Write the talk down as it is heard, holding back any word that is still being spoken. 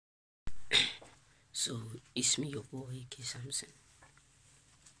So it's me, your boy K Samson.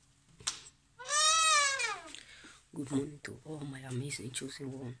 Good morning to all my amazing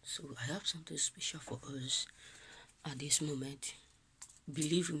chosen ones. So I have something special for us at this moment.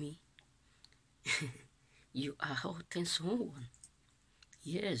 Believe me, you are hurting someone.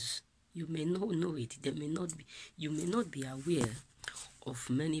 Yes, you may not know it. You may not be aware of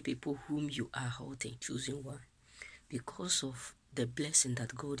many people whom you are hurting, choosing one, because of the blessing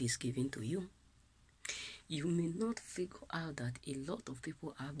that God is giving to you. You may not figure out that a lot of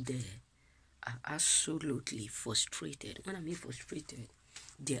people out there are absolutely frustrated. When I mean frustrated,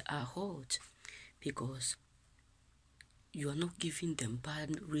 they are hurt because you are not giving them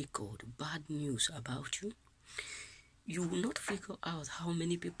bad record, bad news about you. You will not figure out how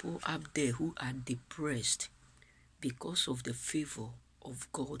many people out there who are depressed because of the favor of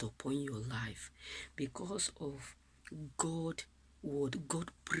God upon your life, because of God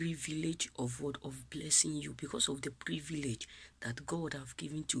privilege of blessing you, because of the privilege that God have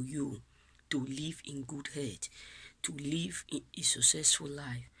given to you to live in good health, to live in a successful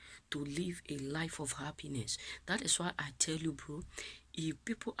life, to live a life of happiness. That is why I tell you, bro, if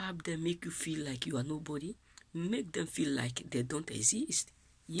people out there make you feel like you are nobody, make them feel like they don't exist.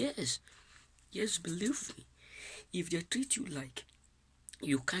 Yes, believe me. If they treat you like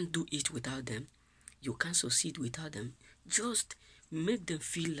you can't do it without them, you can't succeed without them, just make them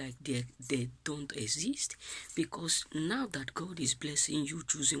feel like they don't exist. Because now that God is blessing you,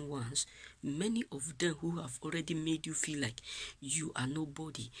 choosing ones, many of them who have already made you feel like you are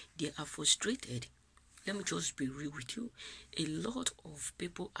nobody, they are frustrated. Let me just be real with you. A lot of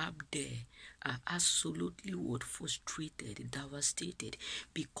people up there are absolutely frustrated, devastated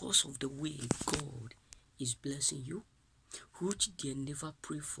because of the way God is blessing you, which they never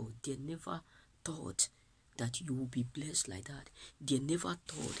prayed for. They never thought that you will be blessed like that. They never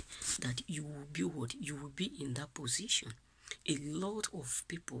thought that you will be you will be in that position. A lot of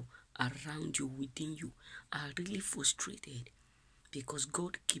people around you, within you, are really frustrated because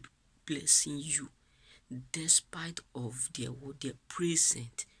God keep blessing you despite of their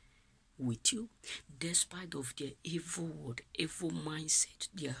present with you, despite of their evil mindset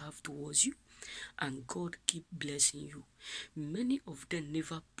they have towards you, and God keep blessing you. Many of them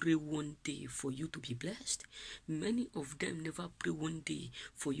never pray one day for you to be blessed. Many of them never pray one day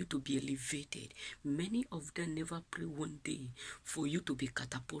for you to be elevated. Many of them never pray one day for you to be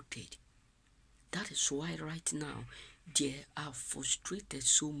catapulted. That is why right now they are frustrated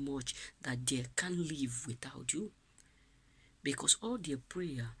so much that they can't live without you. Because all their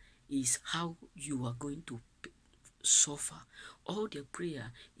prayer is how you are going to suffer. All their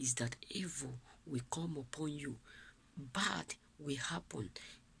prayer is that evil will come upon you, bad will happen,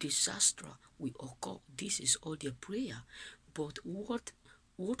 disaster will occur. This is all their prayer. But what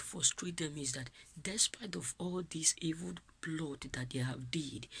frustrates them is that despite of all this evil plot that they have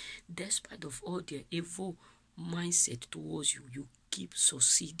did, despite of all their evil mindset towards you, you keep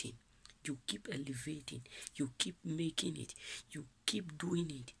succeeding, you keep elevating, you keep making it, you keep doing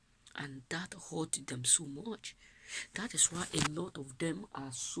it, and that hurt them so much. That is why a lot of them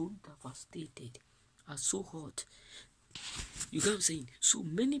are so devastated, are so hurt. You get what I'm saying? So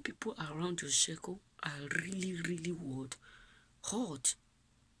many people around your circle are really hurt.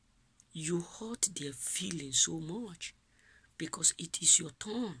 You hurt their feelings so much because it is your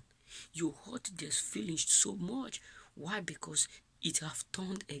turn. You hurt their feelings so much. Why? Because it have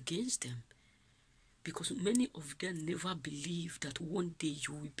turned against them. Because many of them never believe that one day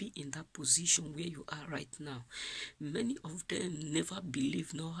you will be in that position where you are right now. Many of them never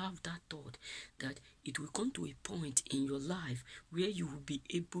believe nor have that thought that it will come to a point in your life where you will be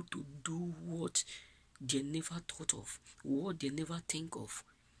able to do what they never thought of, what they never think of.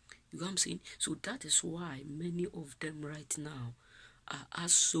 You know what I'm saying? So that is why many of them right now are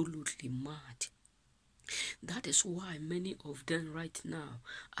absolutely mad. That is why many of them right now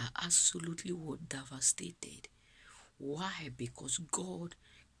are absolutely devastated. Why? Because God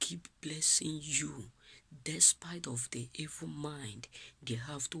keep blessing you despite of the evil mind they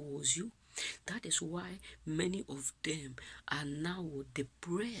have towards you. That is why many of them are now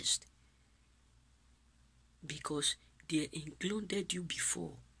depressed because they included you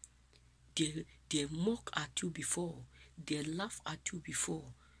before. They mock at you before. They laugh at you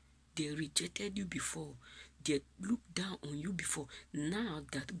before. They rejected you before. They looked down on you before. Now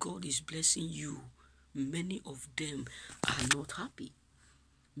that God is blessing you, many of them are not happy.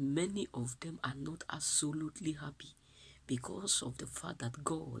 Many of them are not absolutely happy because of the fact that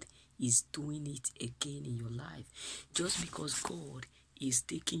God is doing it again in your life. Just because God is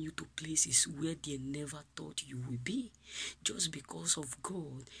taking you to places where they never thought you will be. Just because of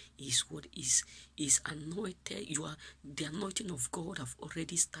God is what is anointed. You are the anointing of God have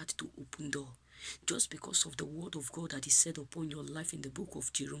already started to open door. Just because of the word of God that is said upon your life in the book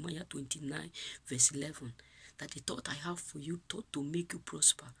of Jeremiah 29 verse 11, that the thought I have for you, thought to make you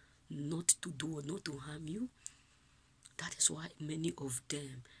prosper, not to do or not to harm you. That is why many of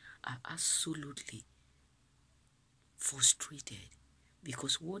them are absolutely frustrated,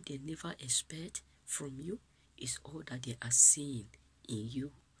 because what they never expect from you is all that they are seeing in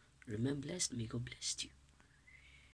you. Remain blessed. May God bless you.